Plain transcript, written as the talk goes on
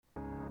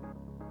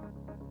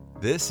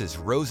This is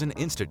Rosen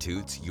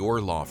Institute's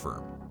Your Law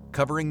Firm,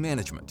 covering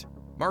management,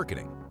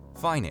 marketing,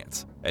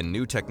 finance, and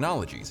new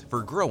technologies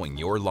for growing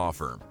your law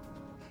firm.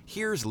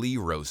 Here's Lee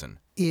Rosen.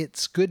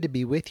 It's good to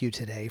be with you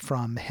today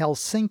from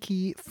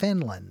Helsinki,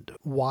 Finland.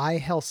 Why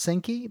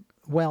Helsinki?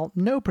 Well,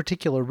 no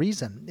particular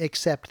reason,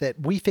 except that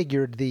we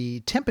figured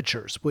the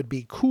temperatures would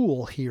be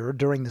cool here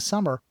during the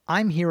summer.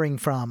 I'm hearing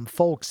from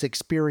folks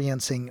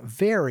experiencing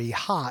very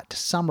hot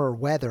summer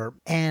weather,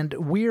 and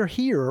we're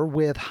here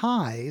with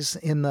highs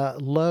in the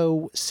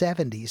low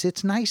 70s.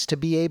 It's nice to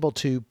be able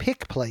to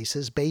pick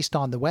places based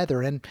on the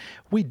weather, and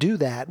we do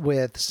that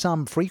with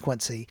some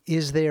frequency.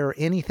 Is there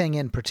anything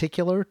in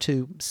particular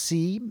to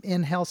see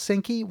in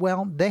Helsinki?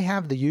 Well, they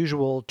have the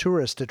usual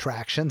tourist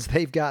attractions.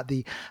 They've got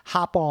the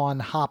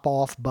hop-on,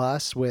 hop-off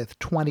bus with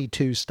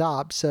 22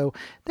 stops, so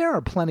there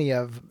are plenty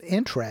of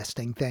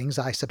interesting things,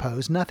 I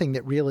suppose. Nothing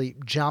that really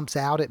jumps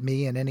out at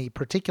me in any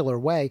particular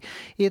way.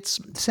 It's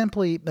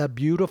simply a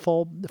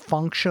beautiful,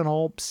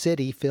 functional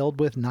city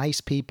filled with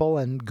nice people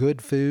and good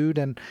food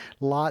and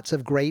lots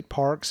of great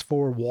parks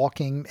for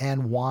walking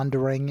and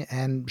wandering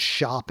and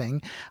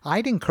shopping.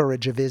 I'd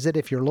encourage a visit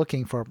if you're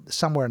looking for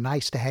somewhere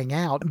nice to hang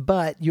out,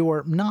 but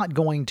you're not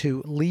going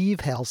to leave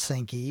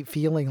Helsinki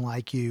feeling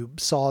like you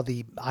saw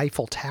the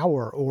Eiffel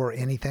Tower or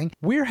anything.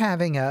 We're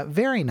having a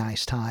very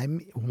nice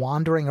time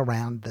wandering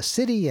around the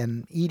city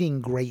and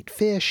eating great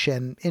fish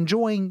and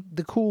enjoying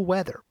the cool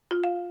weather.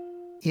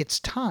 It's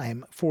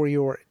time for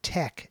your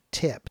tech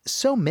tip.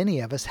 So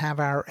many of us have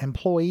our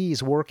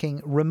employees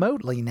working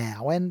remotely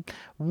now, and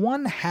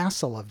one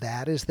hassle of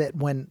that is that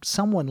when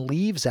someone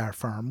leaves our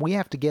firm, we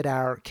have to get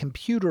our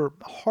computer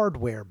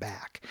hardware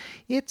back.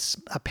 It's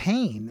a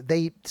pain.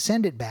 They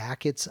send it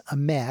back. It's a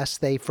mess.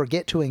 They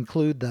forget to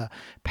include the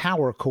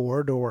power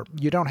cord, or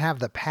you don't have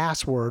the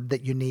password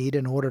that you need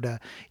in order to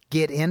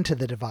get into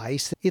the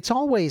device. It's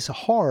always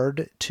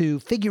hard to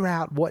figure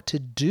out what to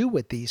do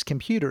with these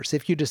computers.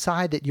 If you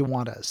decide that you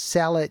want to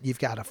sell it, you've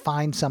got to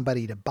find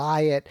somebody to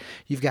buy it.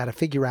 You've got to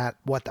figure out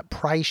what the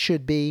price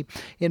should be.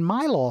 In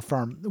my law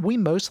firm, we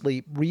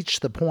mostly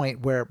reached the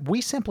point where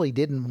we simply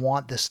didn't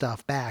want the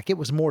stuff back. It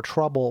was more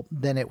trouble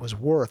than it was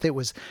worth. It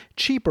was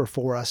cheaper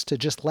for us to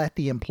just let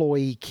the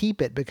employee keep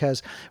it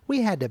because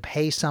we had to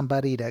pay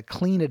somebody to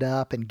clean it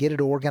up and get it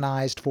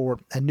organized for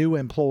a new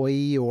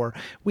employee, or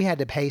we had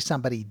to pay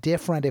somebody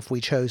different if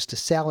we chose to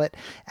sell it.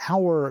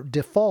 Our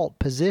default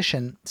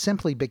position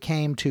simply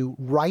became to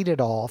write it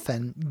off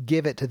and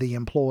give it to the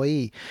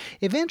employee.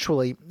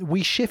 Eventually,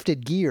 we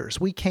shifted gears.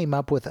 We came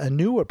up with a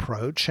new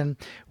approach, and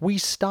we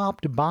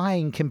stopped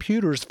buying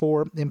computers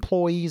for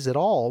employees at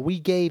all. We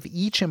gave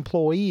each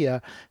employee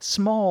a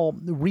small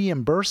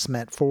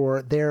reimbursement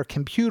for their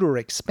computer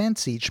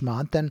expense each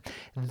month, and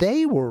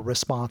they were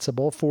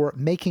responsible for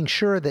making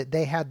sure that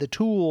they had the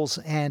tools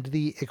and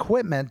the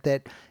equipment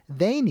that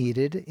they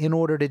needed in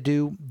order to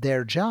do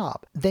their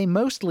job. They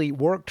mostly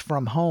worked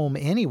from home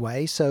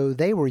anyway, so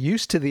they were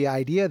used to the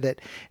idea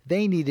that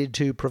they needed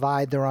to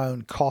provide their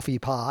own coffee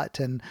pot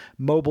and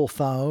mobile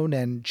phone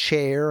and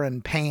chair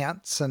and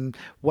pants and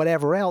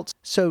whatever else.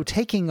 So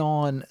taking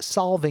on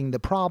solving the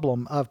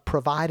problem of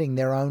providing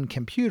their own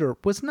computer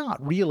was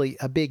not really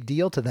a big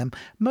deal to them.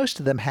 Most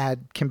of them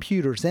had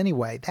computers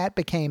anyway. That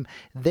became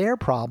their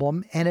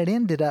problem, and it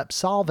ended up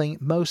solving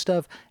most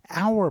of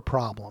our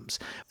problems.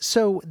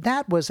 So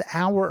that was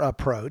our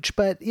approach,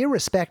 but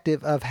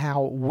irrespective of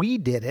how we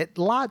did it,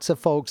 lots of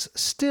folks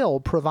still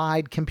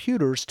provide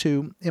computers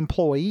to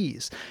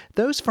employees.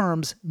 Those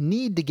firms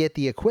need to get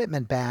the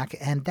equipment back,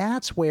 and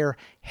that's where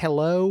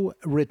Hello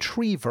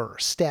Retriever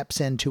steps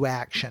into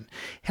action.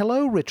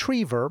 Hello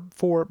Retriever,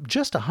 for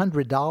just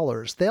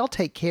 $100, they'll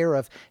take care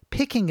of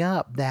picking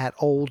up that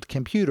old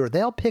computer.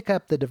 They'll pick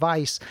up the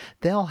device.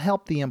 They'll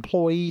help the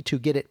employee to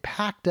get it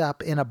packed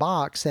up in a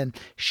box and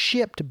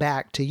shipped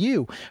back to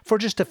you. For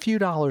just a few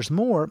dollars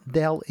more,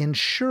 they'll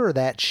insure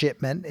that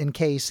shipment in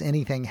case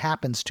anything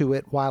happens to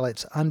it while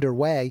it's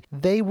underway.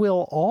 They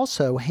will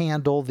also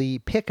handle the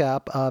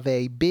pickup of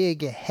a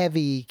big,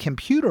 heavy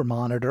computer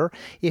monitor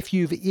if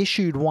you've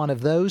issued one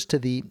of those to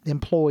the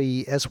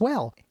employee as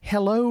well.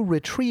 Hello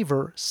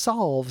Retriever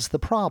solves the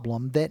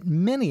problem that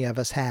many of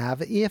us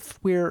have if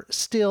we're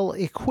still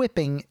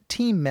equipping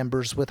team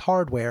members with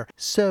hardware.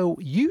 So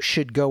you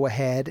should go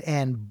ahead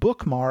and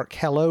bookmark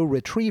Hello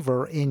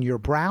Retriever in your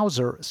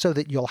browser so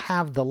that you'll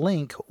have the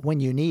link when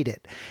you need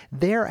it.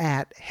 They're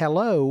at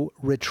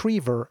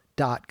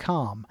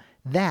helloretriever.com.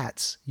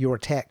 That's your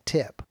tech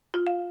tip.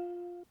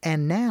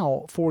 And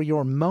now for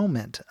your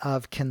moment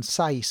of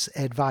concise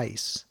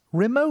advice.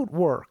 Remote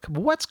work.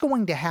 What's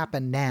going to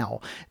happen now?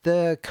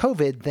 The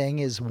COVID thing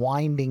is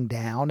winding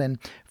down, and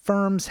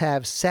firms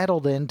have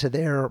settled into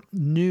their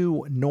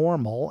new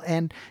normal,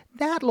 and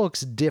that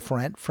looks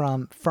different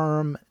from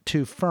firm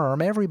to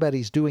firm.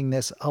 Everybody's doing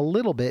this a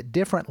little bit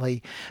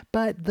differently,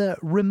 but the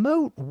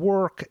remote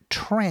work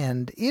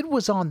trend, it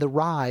was on the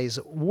rise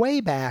way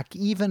back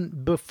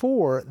even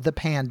before the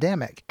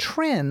pandemic.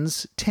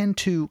 Trends tend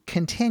to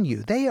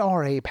continue. They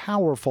are a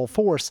powerful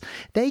force.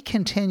 They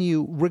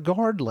continue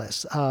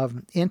regardless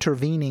of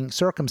intervening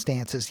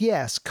circumstances.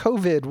 Yes,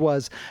 COVID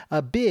was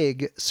a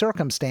big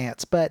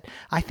circumstance, but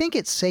I think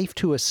it's safe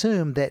to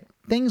assume that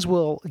things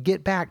will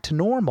get back to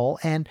normal,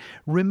 and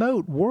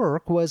remote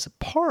work was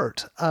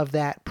part of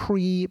that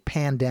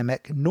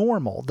pre-pandemic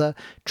normal. The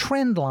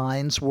trend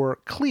lines were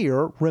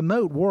clear.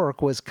 Remote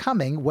work was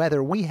coming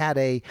whether we had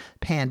a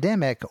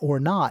pandemic or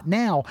not.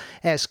 Now,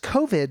 as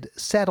COVID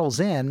settles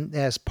in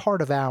as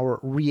part of our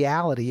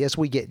reality, as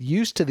we get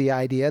used to the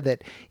idea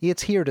that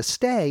it's here to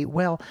stay,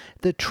 well,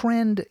 the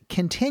trend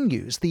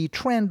continues. The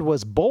trend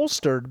was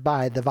bolstered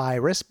by the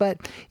virus,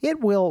 but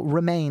it will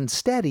remain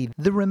steady.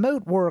 The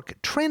remote work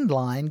trend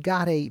line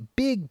got a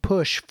big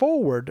push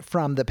forward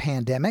from the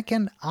pandemic,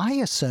 and I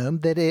assume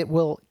that it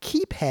will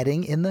keep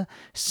heading in the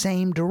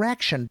same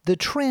direction. The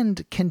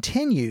trend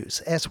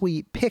continues as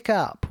we pick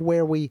up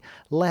where we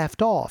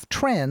left off.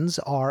 Trends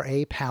are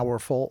a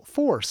powerful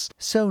force.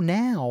 So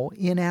now,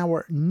 in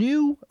our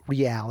new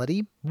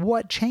reality,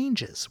 what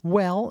changes?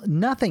 Well,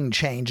 nothing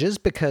changes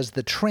because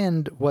the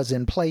trend was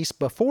in place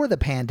before the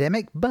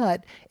pandemic,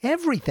 but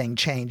everything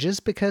changes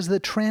because the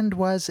trend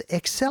was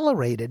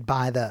accelerated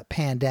by the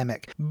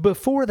pandemic.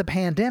 Before the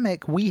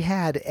pandemic, we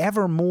had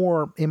ever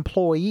more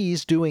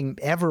employees doing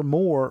ever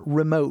more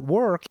remote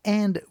work,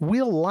 and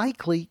we'll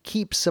likely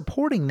keep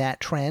supporting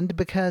that trend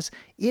because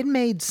it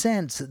made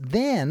sense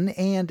then,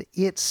 and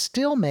it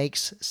still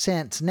makes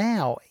sense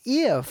now.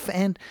 If,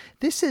 and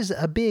this is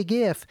a big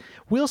if,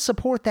 we'll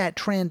support that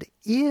trend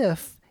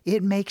if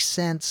it makes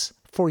sense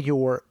for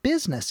your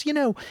business. You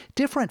know,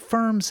 different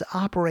firms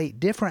operate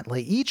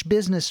differently. Each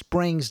business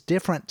brings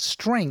different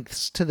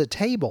strengths to the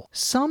table.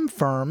 Some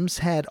firms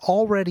had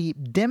already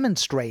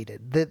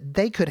demonstrated that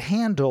they could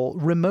handle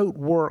remote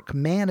work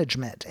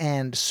management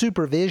and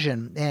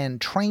supervision and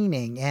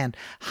training and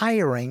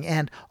hiring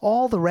and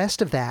all the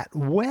rest of that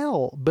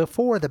well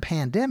before the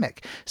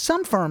pandemic.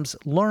 Some firms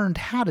learned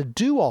how to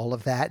do all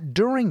of that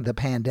during the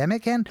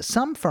pandemic, and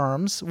some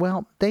firms,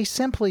 well, they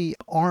simply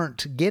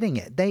aren't getting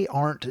it. They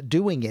aren't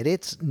doing it.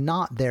 It's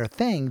not their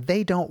thing.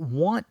 They don't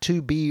want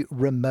to be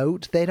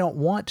remote. They don't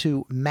want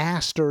to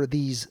master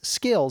these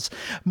skills.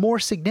 More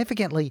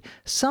significantly,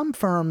 some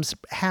firms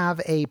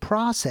have a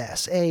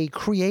process, a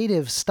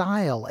creative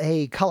style,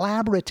 a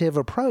collaborative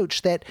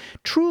approach that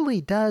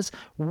truly does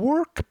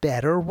work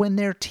better when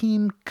their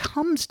team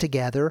comes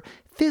together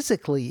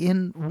physically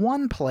in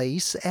one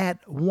place at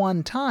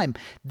one time.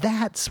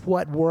 That's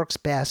what works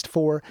best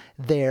for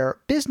their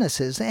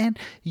businesses. And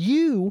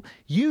you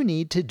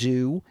need to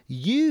do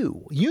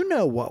you. You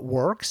know what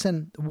works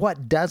and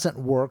what doesn't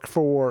work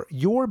for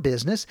your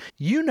business.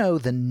 You know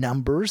the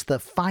numbers, the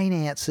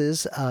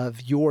finances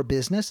of your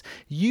business.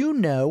 You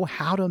know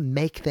how to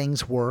make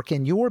things work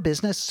in your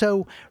business.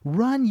 So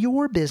run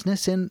your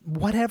business in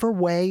whatever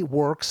way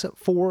works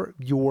for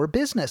your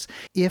business.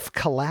 If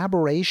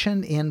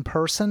collaboration in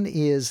person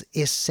is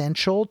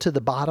essential to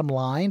the bottom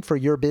line for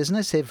your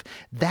business, if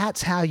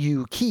that's how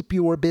you keep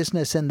your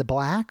business in the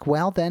black,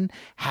 well, then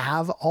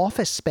have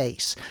office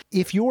space.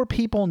 If your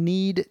people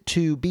need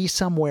to be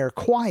somewhere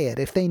quiet,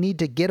 if they need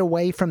to get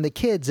away from the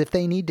kids, if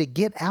they need to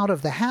get out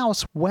of the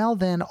house, well,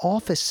 then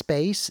office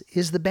space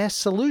is the best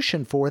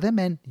solution for them,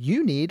 and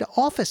you need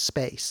office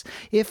space.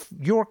 If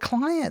your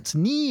clients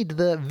need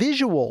the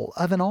visual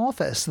of an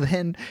office,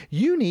 then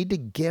you need to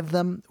give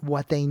them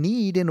what they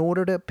need in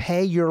order to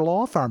pay your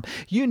law firm.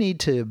 You need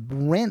to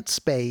rent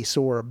space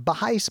or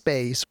buy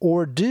space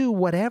or do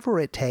whatever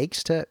it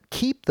takes to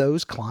keep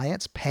those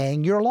clients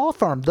paying your law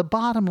firm. The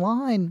bottom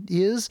line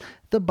is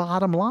the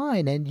bottom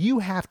line, and you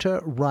have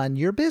to run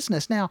your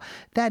business. Now,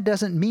 that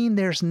doesn't mean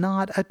there's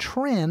not a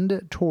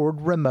trend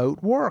toward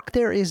remote work.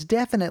 There is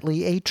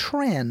definitely a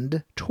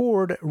trend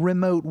toward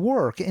remote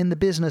work in the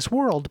business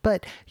world,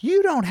 but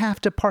you don't have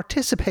to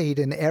participate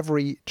in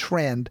every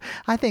trend.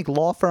 I think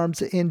law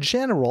firms in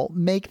general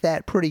make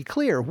that pretty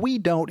clear. We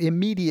don't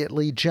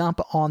immediately jump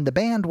on the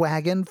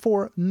bandwagon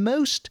for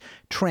most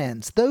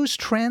trends. Those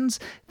trends,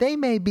 they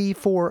may be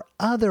for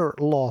other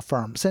law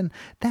firms, and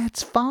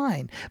that's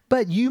fine,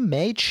 but you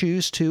may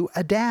choose to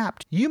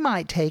adapt. You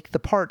might take the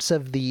parts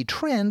of the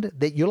trend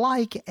that you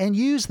like and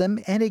use them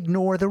and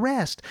ignore the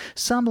rest.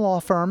 Some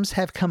law firms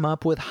have come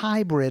up with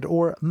hybrid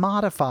or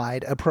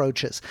modified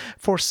approaches.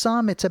 For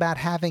some, it's about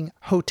having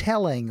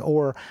hoteling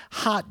or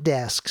hot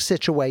desk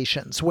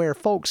situations where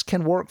folks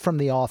can work from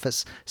the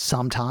office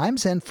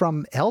sometimes and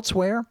from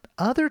elsewhere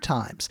other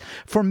times.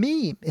 For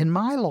me, in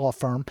my law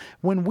firm,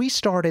 when we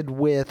started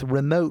with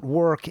remote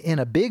work in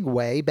a big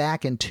way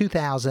back in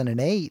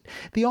 2008,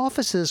 the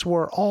offices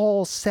were all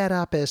set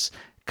up as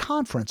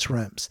conference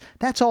rooms.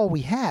 That's all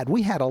we had.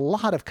 We had a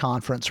lot of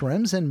conference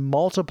rooms in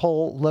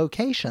multiple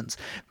locations.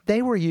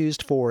 They were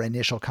used for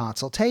initial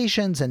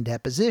consultations and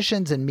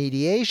depositions and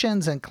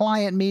mediations and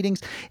client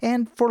meetings,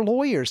 and for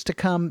lawyers to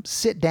come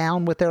sit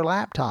down with their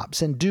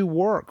laptops and do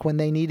work when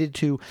they needed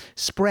to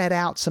spread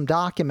out some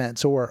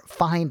documents or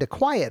find a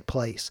quiet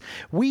place.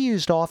 We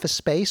used office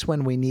space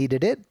when we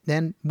needed it,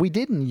 and we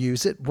didn't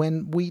use it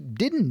when we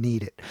didn't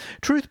need it.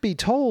 Truth be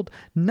told,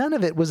 none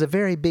of it was a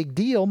very big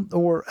deal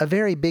or a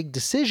very big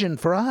decision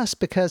for us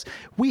because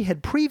we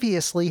had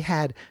previously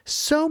had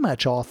so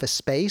much office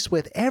space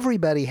with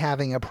everybody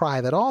having a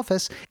private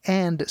office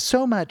and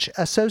so much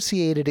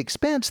associated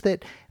expense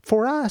that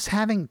for us,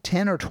 having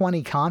 10 or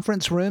 20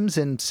 conference rooms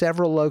in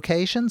several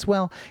locations,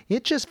 well,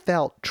 it just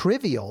felt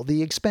trivial.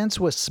 The expense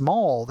was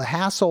small. The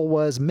hassle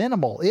was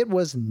minimal. It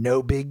was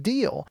no big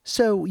deal.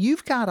 So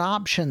you've got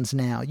options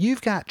now.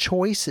 You've got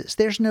choices.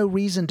 There's no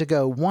reason to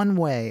go one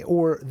way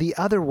or the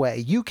other way.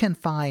 You can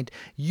find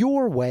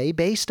your way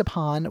based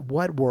upon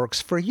what works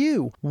for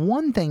you.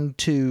 One thing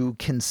to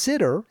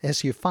consider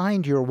as you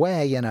find your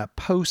way in a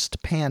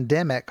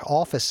post-pandemic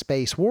office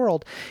space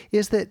world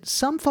is that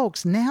some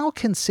folks now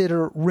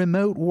consider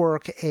remote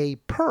work a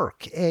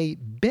perk, a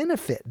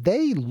benefit.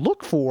 They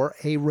look for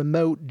a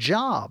remote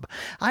job.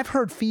 I've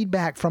heard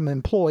feedback from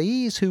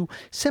employees who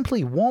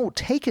simply won't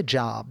take a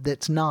job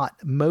that's not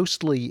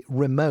mostly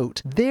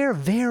remote. They're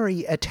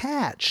very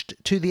attached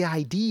to the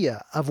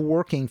idea of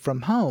working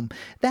from home.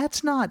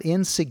 That's not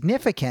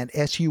insignificant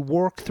as you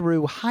work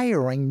through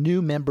hiring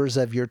new members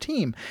of your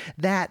team.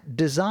 That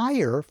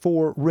desire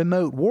for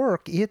remote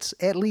work, it's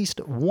at least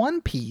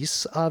one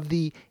piece of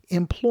the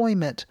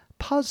employment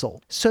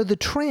puzzle. So the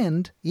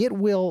trend, it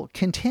will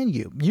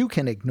continue. You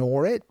can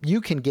ignore it. You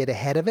can get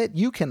ahead of it.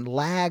 You can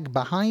lag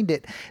behind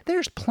it.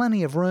 There's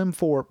plenty of room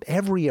for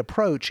every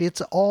approach.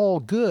 It's all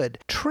good.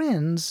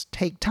 Trends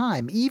take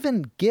time.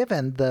 Even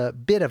given the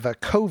bit of a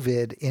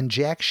COVID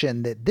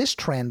injection that this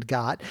trend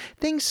got,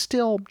 things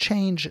still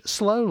change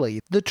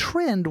slowly. The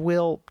trend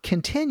will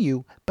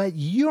continue, but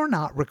you're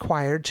not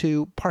required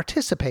to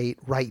participate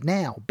right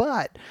now.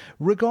 But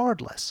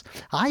regardless,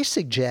 I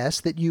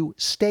suggest that you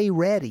stay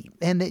ready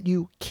and that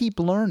you keep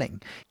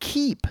learning.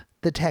 Keep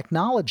the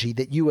technology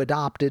that you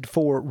adopted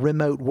for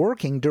remote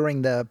working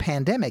during the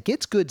pandemic.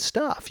 It's good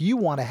stuff. You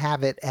want to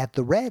have it at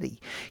the ready.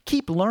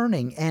 Keep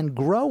learning and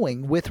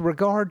growing with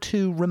regard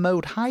to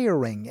remote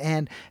hiring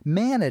and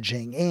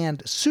managing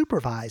and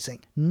supervising.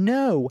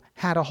 Know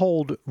how to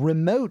hold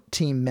remote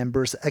team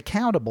members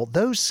accountable.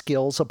 Those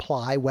skills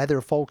apply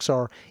whether folks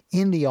are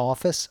in the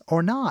office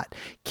or not.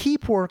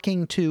 Keep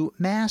working to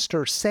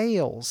master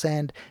sales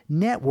and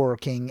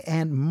networking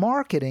and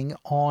marketing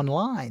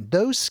online.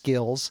 Those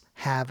skills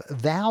have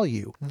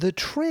value. The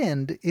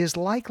trend is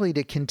likely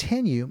to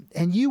continue,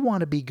 and you want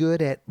to be good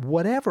at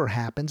whatever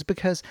happens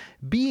because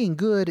being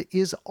good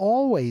is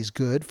always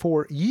good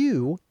for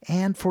you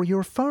and for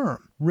your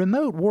firm.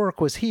 Remote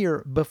work was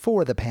here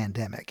before the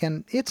pandemic,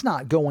 and it's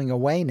not going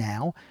away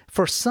now.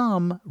 For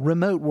some,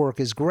 remote work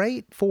is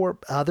great. For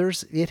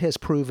others, it has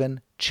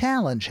proven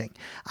challenging.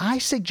 I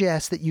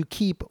suggest that you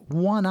keep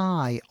one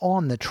eye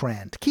on the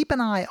trend. Keep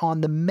an eye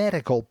on the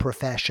medical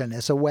profession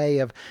as a way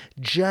of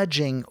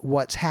judging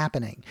what's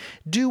happening.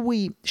 Do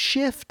we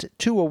shift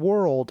to a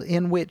world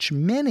in which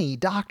many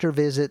doctor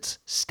visits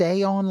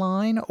stay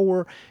online,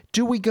 or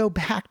do we go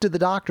back to the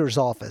doctor's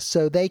office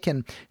so they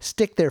can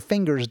stick their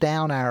fingers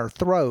down our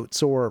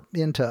throats or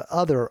into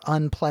other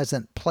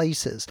unpleasant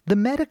places? The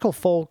medical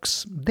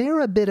folks, they're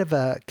a bit of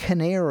a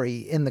canary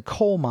in the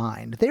coal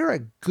mine. They're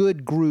a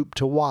good group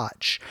to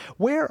watch.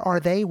 Where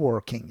are they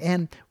working?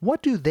 And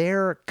what do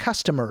their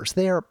customers,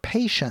 their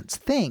patients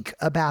think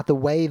about the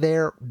way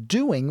they're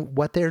doing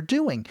what they're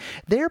doing?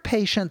 Their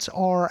patients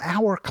are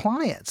our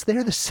clients.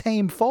 They're the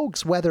same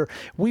folks, whether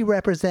we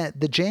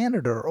represent the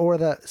janitor or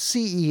the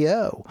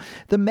CEO.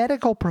 The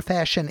medical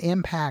profession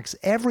impacts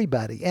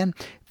everybody, and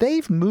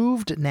they've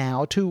moved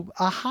now to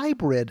a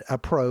hybrid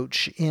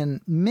approach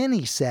in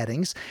many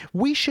settings.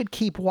 We should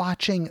keep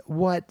watching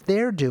what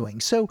they're doing.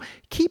 So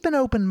keep an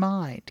open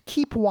mind,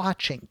 keep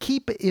watching,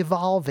 keep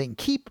evolving,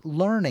 keep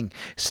learning,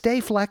 stay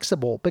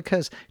flexible,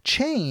 because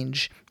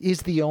change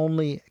is the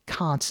only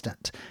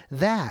constant.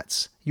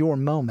 That's your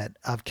moment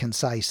of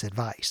concise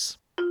advice.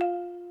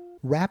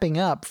 Wrapping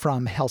up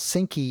from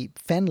Helsinki,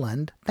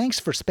 Finland, thanks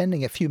for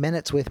spending a few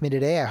minutes with me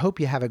today. I hope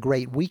you have a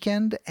great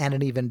weekend and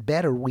an even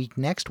better week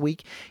next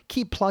week.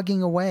 Keep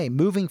plugging away,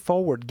 moving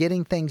forward,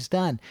 getting things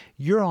done.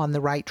 You're on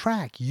the right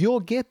track. You'll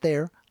get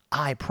there,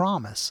 I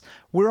promise.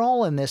 We're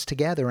all in this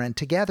together, and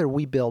together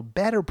we build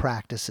better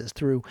practices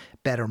through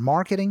better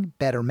marketing,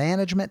 better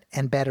management,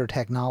 and better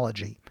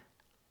technology.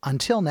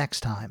 Until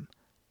next time,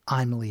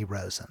 I'm Lee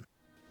Rosen.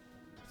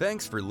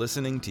 Thanks for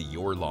listening to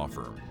Your Law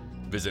Firm.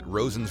 Visit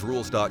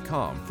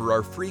rosensrules.com for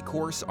our free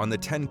course on the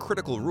 10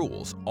 critical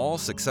rules all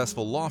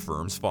successful law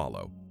firms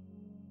follow.